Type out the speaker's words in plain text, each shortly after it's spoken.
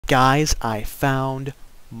guys, I found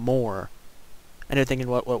more. And you're thinking,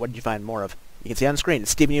 what did you find more of? You can see on the screen,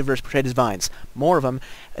 it's Steven Universe Portrayed as Vines. More of them.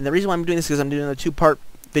 And the reason why I'm doing this is because I'm doing a two-part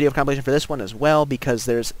video compilation for this one as well, because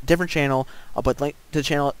there's a different channel. I'll put link to the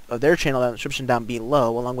channel of their channel in the description down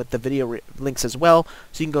below, along with the video links as well,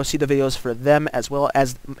 so you can go see the videos for them as well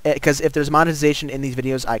as, because if there's monetization in these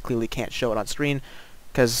videos, I clearly can't show it on screen,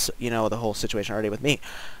 because, you know, the whole situation already with me.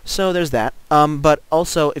 So there's that. But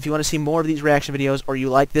also, if you want to see more of these reaction videos, or you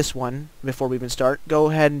like this one, before we even start, go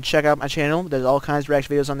ahead and check out my channel. There's all kinds of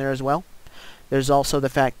reaction videos on there as well. There's also the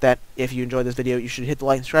fact that if you enjoy this video, you should hit the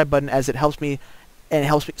like and subscribe button, as it helps me, and it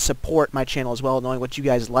helps me support my channel as well, knowing what you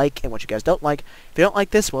guys like and what you guys don't like. If you don't like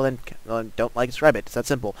this, well then don't like and subscribe it. It's that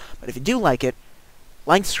simple. But if you do like it,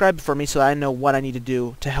 like and subscribe for me so that I know what I need to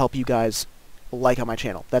do to help you guys like on my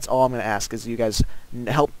channel. That's all I'm going to ask, is you guys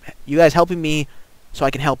helping me so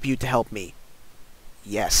I can help you to help me.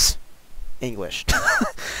 Yes. English.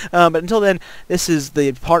 But until then, this is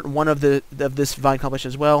the part 1 of this Vine compilation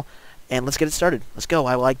as well, and let's get it started. Let's go.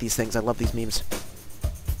 I like these things. I love these memes.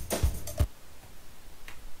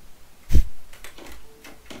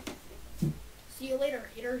 See you later,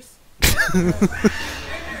 haters.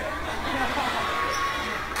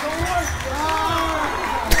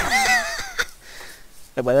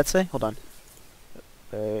 Wait, what did that say? Hold on.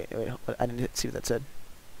 Wait, I didn't see what that said.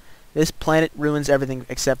 This planet ruins everything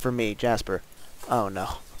except for me, Jasper. Oh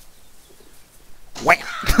no. Wham!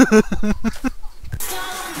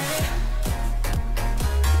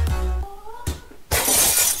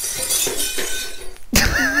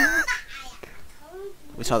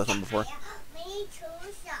 We saw this one before.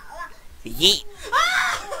 Yeet!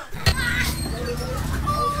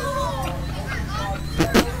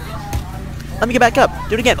 Let me get back up.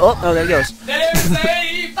 Do it again. Oh, there it goes. There's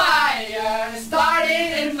a fire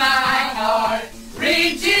starting in my heart,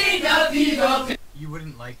 reaching up the. You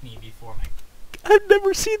wouldn't like me before my. I've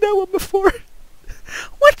never seen that one before.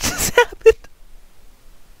 What just happened?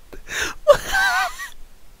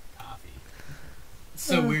 Coffee. It's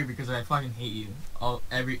so weird because I fucking hate you all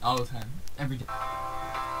the time, every day.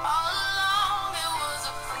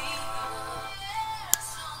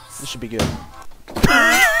 This should be good.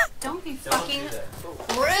 Don't be fucking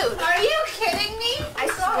rude. Are you kidding me? I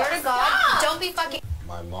swear to God, don't be fucking.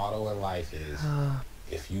 My motto in life is,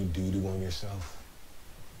 if you doo-doo on yourself,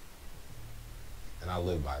 and I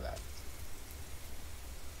live by that.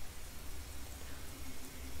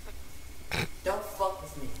 Don't fuck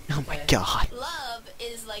with me. Oh my God. Love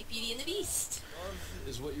is like Beauty and the Beast. Love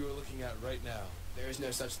is what you are looking at right now. There is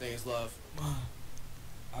no such thing as love.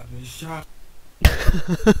 I've been shot.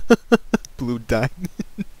 Blue diamond.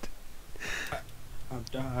 I'm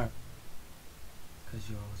dying. Cause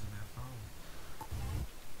you always on that phone.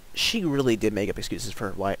 She really did make up excuses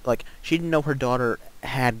for why. Like, she didn't know her daughter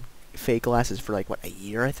had fake glasses for like, what, a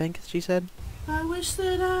year, I think she said? I wish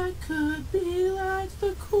that I could be like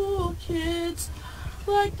the cool kids.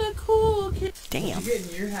 Like the cool kids. Damn. What'd you get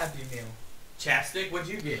in your Happy Meal? Chapstick? What'd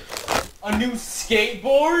you get? A new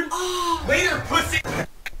skateboard? Oh. Later, pussy!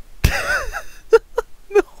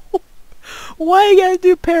 No. Why you gotta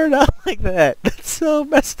do Paradox like that? That's so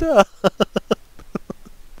messed up.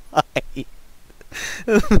 Why?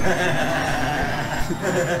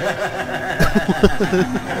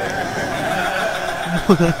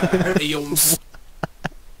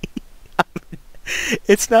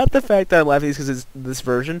 It's not the fact that I'm laughing because it's this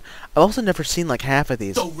version. I've also never seen like half of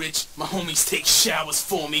these. So rich, my homies take showers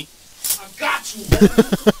for me. I got you.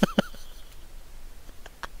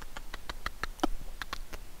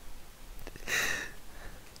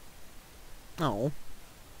 Oh,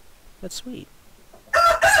 that's sweet.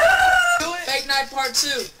 Fake Night Part 2.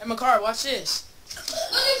 Hey, Makar, watch this.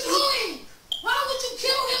 What are you doing? Why would you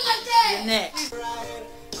kill him like that? Your neck.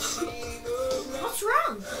 What's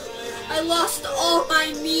wrong? I lost all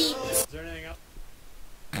my meat. Is there anything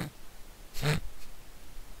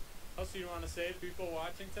else you want to say to people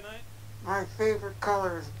watching tonight? My favorite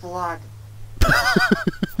color is blood.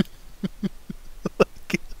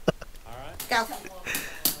 Alright. Go.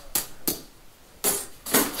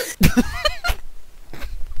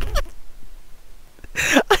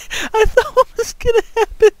 I thought what was gonna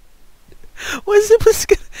happen was it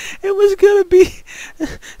was gonna be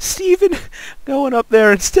Steven going up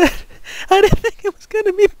there instead. I didn't think it was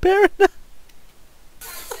gonna be Paranoid.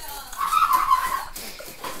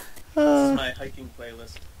 This is my hiking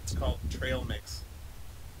playlist. It's called Trail Mix.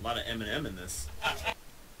 A lot of Eminem in this.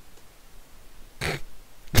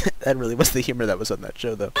 That really was the humor that was on that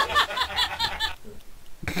show, though.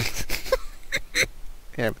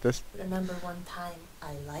 Yeah, but this. Remember one time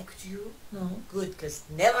I liked you? No. Good, 'cause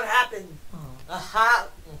never happened. Oh. Aha!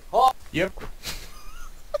 Yep.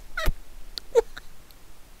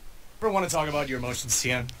 Ever want to talk about your emotions,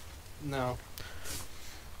 Tian? No.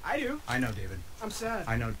 I do. I know, David. I'm sad.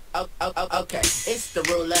 I know. Okay, it's the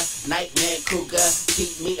ruler, Nightmare Cougar,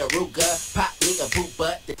 keep me a Ruger, pop me a boot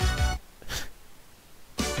butt.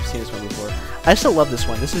 I've seen this one before. I still love this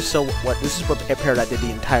one. This is what Parrot did the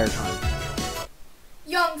entire time.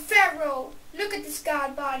 Young Pharaoh, look at this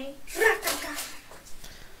god body. You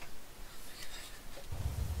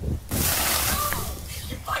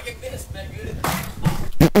fucking missed, man.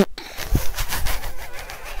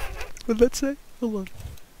 What'd that say? Hold on.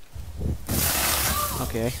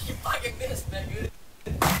 Okay. You fucking missed, man.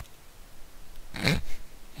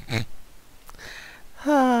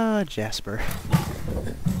 Ah, Jasper.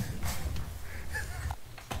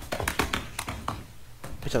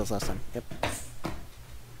 I told this last time. Yep.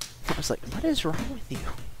 I was like, what is wrong with you?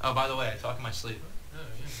 Oh, by the way, I talk in my sleep. Oh,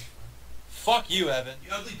 yeah. Fuck you, Evan.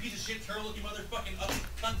 You ugly piece of shit, turtle-looking motherfucking ugly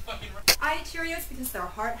cunt fucking... I eat Cheerios because they're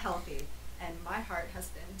heart healthy, and my heart has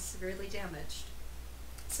been severely damaged.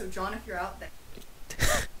 So, John, if you're out there...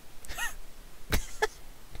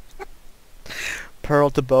 Pearl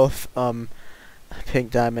to both,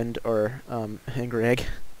 Pink Diamond or, and Greg.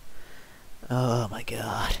 Oh my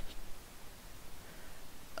god.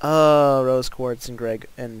 Rose Quartz and Greg,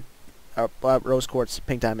 and, Rose Quartz,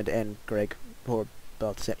 Pink Diamond, and Greg, who are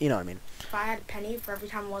about the same, you know what I mean. If I had a penny for every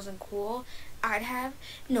time it wasn't cool, I'd have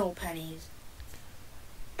no pennies.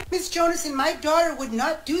 Miss Jonas and my daughter would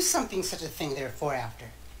not do something such a thing therefore after.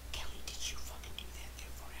 Kelly, did you fucking do that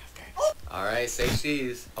therefore after? Oh. Alright, say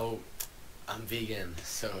cheese. Oh, I'm vegan,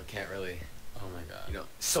 so can't really. Oh my god. You know,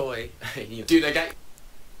 soy. Dude, I got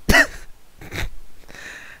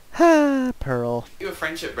Ah, Pearl. you a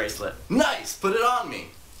friendship bracelet. Nice, put it on me.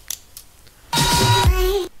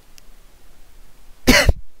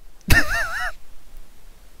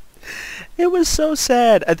 It was so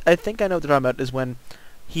sad. I think I know what they're talking about is when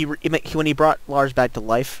when he brought Lars back to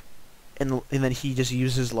life, and then he just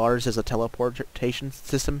uses Lars as a teleportation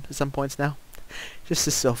system at some points now. Just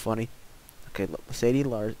is so funny. Okay, look, Sadie,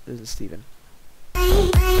 Lars, this is Steven.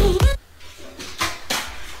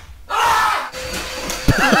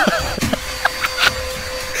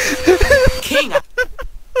 King.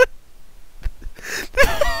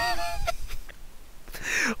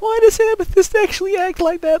 Why does Amethyst actually act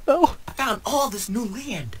like that, though? I found all this new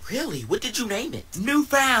land. Really? What did you name it?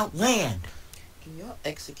 Newfound land. Can y'all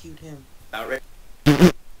execute him? About ready.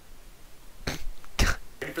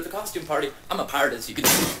 Ready for the costume party. I'm a pirate, as you can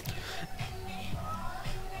see.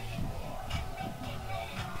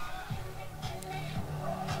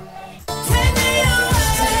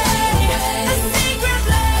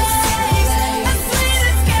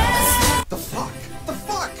 The fuck? The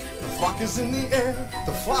fuck? The fuck is in the air.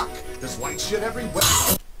 The fuck? There's white shit everywhere.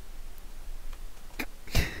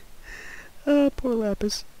 Poor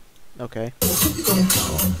Lapis. Okay.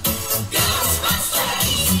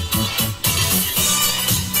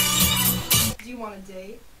 Do you want a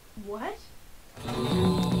date? What?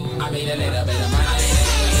 I made a little bit of money.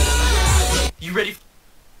 You ready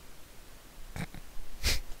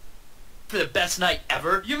for the best night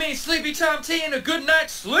ever? You mean sleepy time tea and a good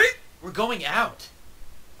night's sleep? We're going out.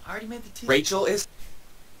 I already made the tea. Rachel is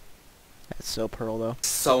That's so Pearl, though.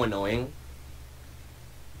 so annoying.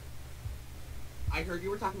 I heard you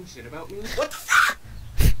were talking shit about me. What the fuck?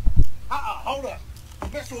 Hold up. You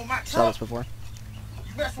messing with my truck. Saw this before.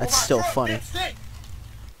 You messing with That's my still truck, funny. dipstick.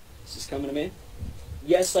 Is this coming to me?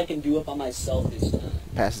 Yes, I can do it by myself this time.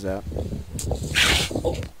 Passes out.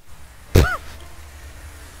 Okay.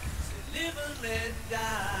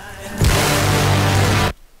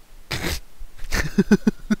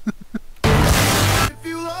 If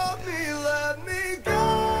you love me, let me go.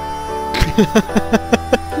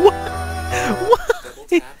 Double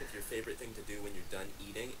tap if your favorite thing to do when you're done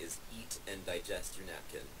eating is eat and digest your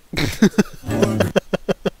napkin.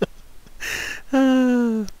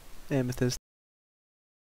 Amethyst.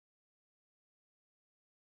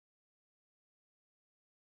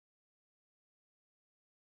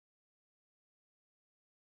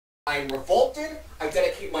 I'm revolted. I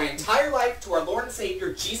dedicate my entire life to our Lord and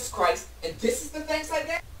Savior, Jesus Christ, and this is the thanks I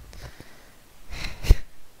get?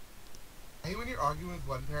 I hate when you're arguing with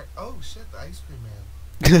one parent. Oh shit, the ice cream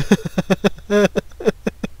man.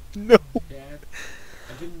 No. Dad,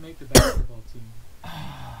 I didn't make the basketball team.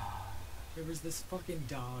 There was this fucking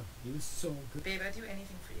dog. He was so good. Babe, I'd do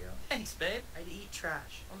anything for you. Thanks, babe. I'd eat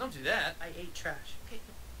trash. Well, don't do that. I ate trash. Okay,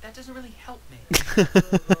 that doesn't really help me.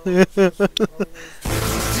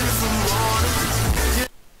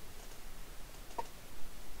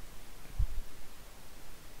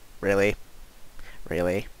 Really?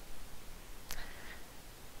 Really?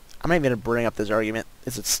 I'm not even gonna bring up this argument,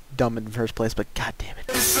 as it's dumb in the first place. But god damn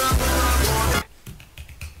it.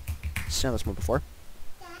 Seen this one before.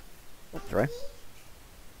 That's right.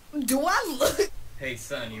 Do I look? Hey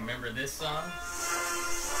son, you remember this song?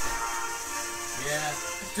 Yeah.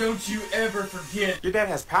 Don't you ever forget. Your dad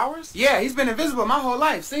has powers? Yeah, he's been invisible my whole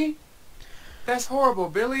life, see? That's horrible,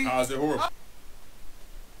 Billy. How's it horrible?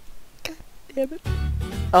 God damn it.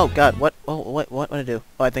 Oh god, what? Oh, what did I do?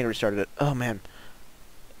 Oh, I think I restarted it. Oh man.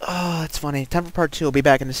 Oh, it's funny. Time for part 2. I'll be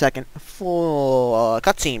back in a second. Full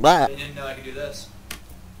cutscene. Blah. I didn't know I could do this.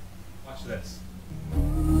 Watch this.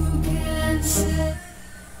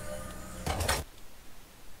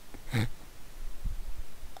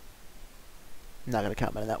 Not gonna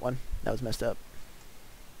comment on that one. That was messed up.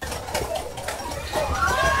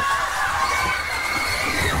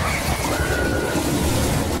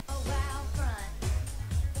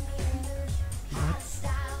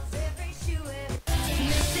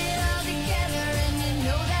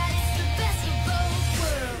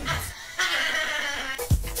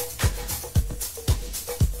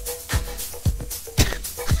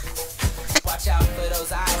 Watch out for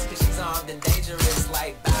those eyes, cause she's armed and dangerous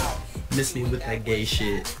like bow. Miss me with that gay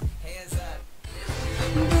shit. Hands up.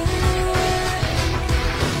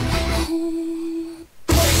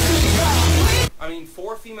 I mean,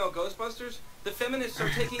 4 female Ghostbusters? The feminists are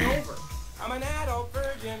taking over. I'm an adult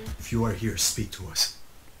virgin. If you are here, speak to us.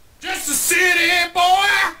 Just a city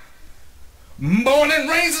boy, born and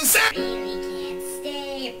raised in San. Baby can't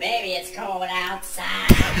stay, baby, it's cold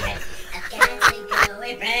outside. I can't think of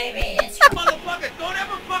it, baby, it's cold. Motherfucker, don't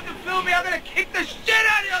ever fucking film me. I'm gonna kick the shit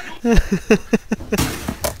out of you.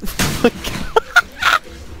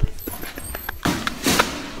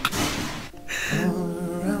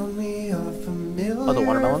 Oh, the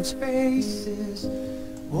watermelons? Yeah!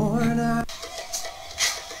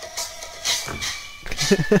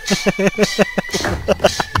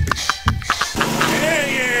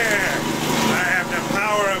 I have the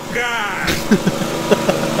power of God!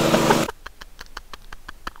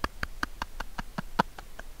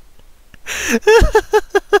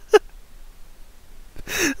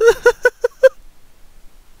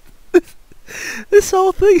 This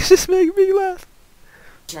whole thing is just making me laugh.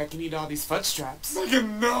 I can eat all these fudge straps.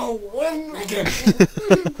 Megan, no! When? Megan.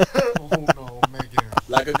 Oh no, Megan.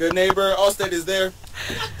 Like a good neighbor, Allstate is there.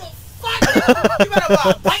 You better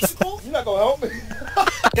buy a bicycle! You're not gonna help me.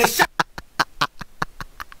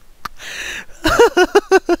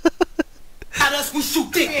 At us, we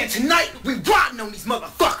shoot dick, and tonight we riding on these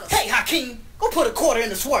motherfuckers. Hey, Hakeem, go put a quarter in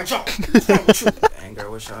the sword jar. What's wrong with you? Anger,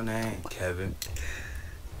 what's your name? Kevin.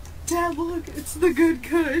 Dad, look, it's the good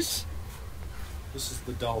Kush. This is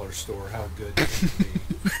the dollar store. How good can it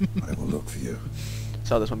be? I will look for you.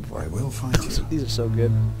 Saw this one before. I will find you. These are so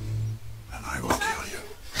good. And I will kill you.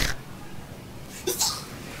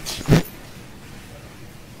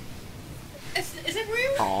 Is it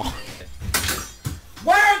real? Aw.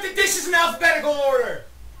 Why aren't the dishes in alphabetical order?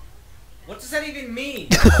 What does that even mean?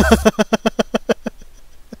 I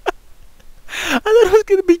thought it was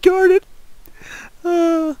gonna be guarded.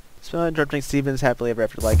 So interrupting Stevens happily ever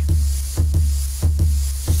after like.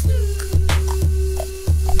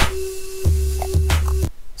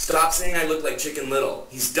 Stop saying I look like Chicken Little.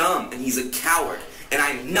 He's dumb, and he's a coward. And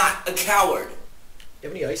I'm not a coward. You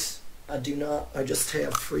have any ice? I do not. I just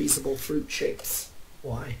have freezable fruit shakes.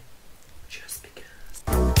 Why? Just because.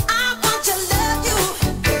 I want to love you,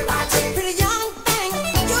 like a pretty young thing.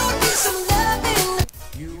 You need some loving.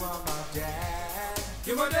 You are my dad.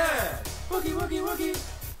 You're my dad. Wookie, wookie, wookie.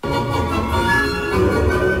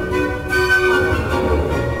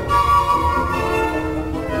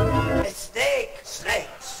 Snake, snake,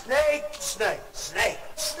 snake, snake, snake,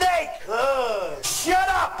 snake. Shut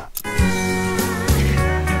up!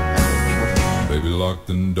 Baby, lock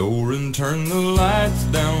the door and turn the lights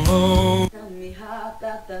down low. Tell me how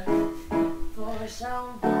about the for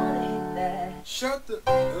somebody there. Shut the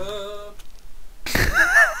up.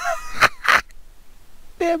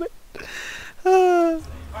 Damn it. Alright,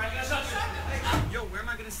 yo, where am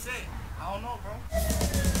I gonna sit? I don't know, bro.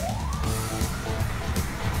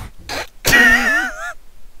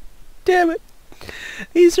 Damn it.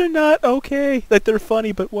 These are not okay. Like, they're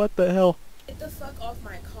funny, but what the hell? Get the fuck off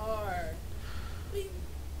my car. You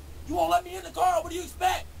won't let me in the car. What do you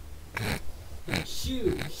expect?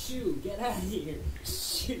 Shoo, get out of here.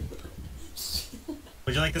 Shoo.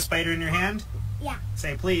 Would you like the spider in your hand? Yeah.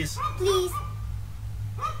 Say please. Please.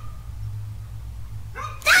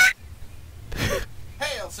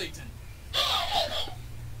 Hail, Satan.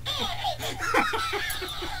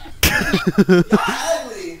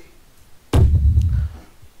 Ugly.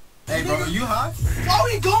 Hey, Bro, are you high? Why are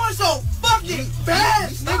we going so fucking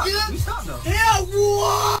fast, nigga? Stop though. Yeah,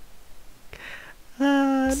 what?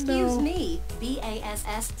 Excuse me.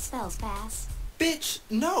 BASS spells pass. Bitch,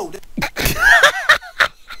 no.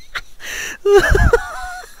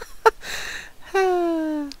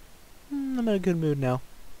 I'm in a good mood now.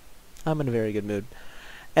 I'm in a very good mood.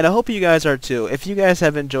 And I hope you guys are too. If you guys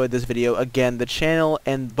have enjoyed this video, again, the channel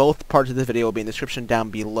and both parts of this video will be in the description down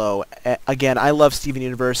below. Again, I love Steven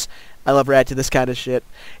Universe. I love reacting to this kind of shit.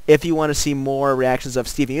 If you want to see more reactions of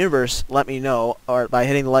Steven Universe, let me know, or by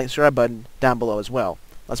hitting the like and subscribe button down below as well.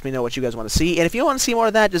 Let me know what you guys want to see. And if you want to see more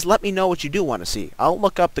of that, just let me know what you do want to see. I'll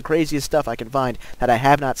look up the craziest stuff I can find that I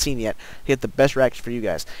have not seen yet to get the best reaction for you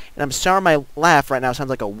guys. And I'm sorry my laugh right now sounds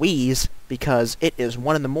like a wheeze because it is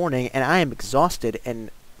 1 in the morning and I am exhausted and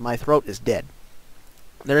my throat is dead.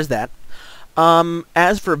 There's that.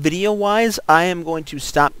 As for video-wise, I am going to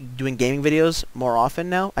stop doing gaming videos more often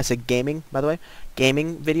now. I said gaming, by the way.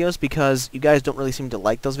 Gaming videos because you guys don't really seem to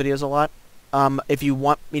like those videos a lot. If you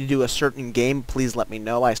want me to do a certain game, please let me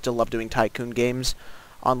know. I still love doing tycoon games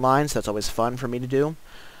online, so that's always fun for me to do.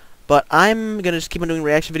 But I'm going to just keep on doing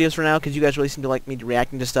reaction videos for now, because you guys really seem to like me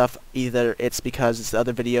reacting to stuff. Either it's because it's the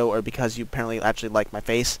other video, or because you apparently actually like my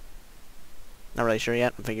face. Not really sure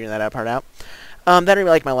yet. I'm figuring that part out. That I really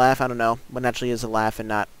like my laugh. I don't know. What naturally is a laugh and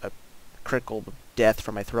not a critical death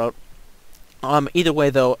from my throat. Either way,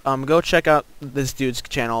 though, go check out this dude's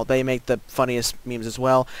channel. They make the funniest memes as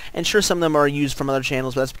well. And sure, some of them are used from other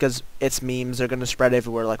channels, but that's because it's memes. They're going to spread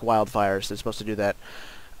everywhere like wildfires. They're supposed to do that.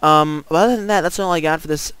 But other than that, that's all I got for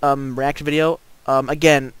this reaction video.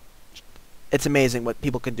 Again, it's amazing what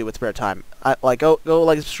people can do with spare time. Go like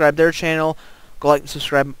and subscribe their channel. Go like and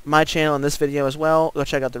subscribe my channel in this video as well. Go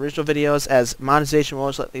check out the original videos, as monetization will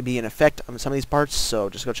most likely be in effect on some of these parts. So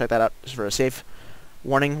just go check that out just for a safe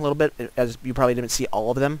warning a little bit, as you probably didn't see all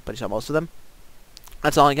of them, but you saw most of them.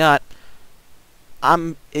 That's all I got.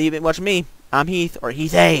 You've been watching me. I'm Heath, or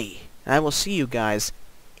Heath A. And I will see you guys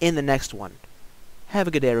in the next one. Have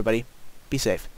a good day, everybody. Be safe.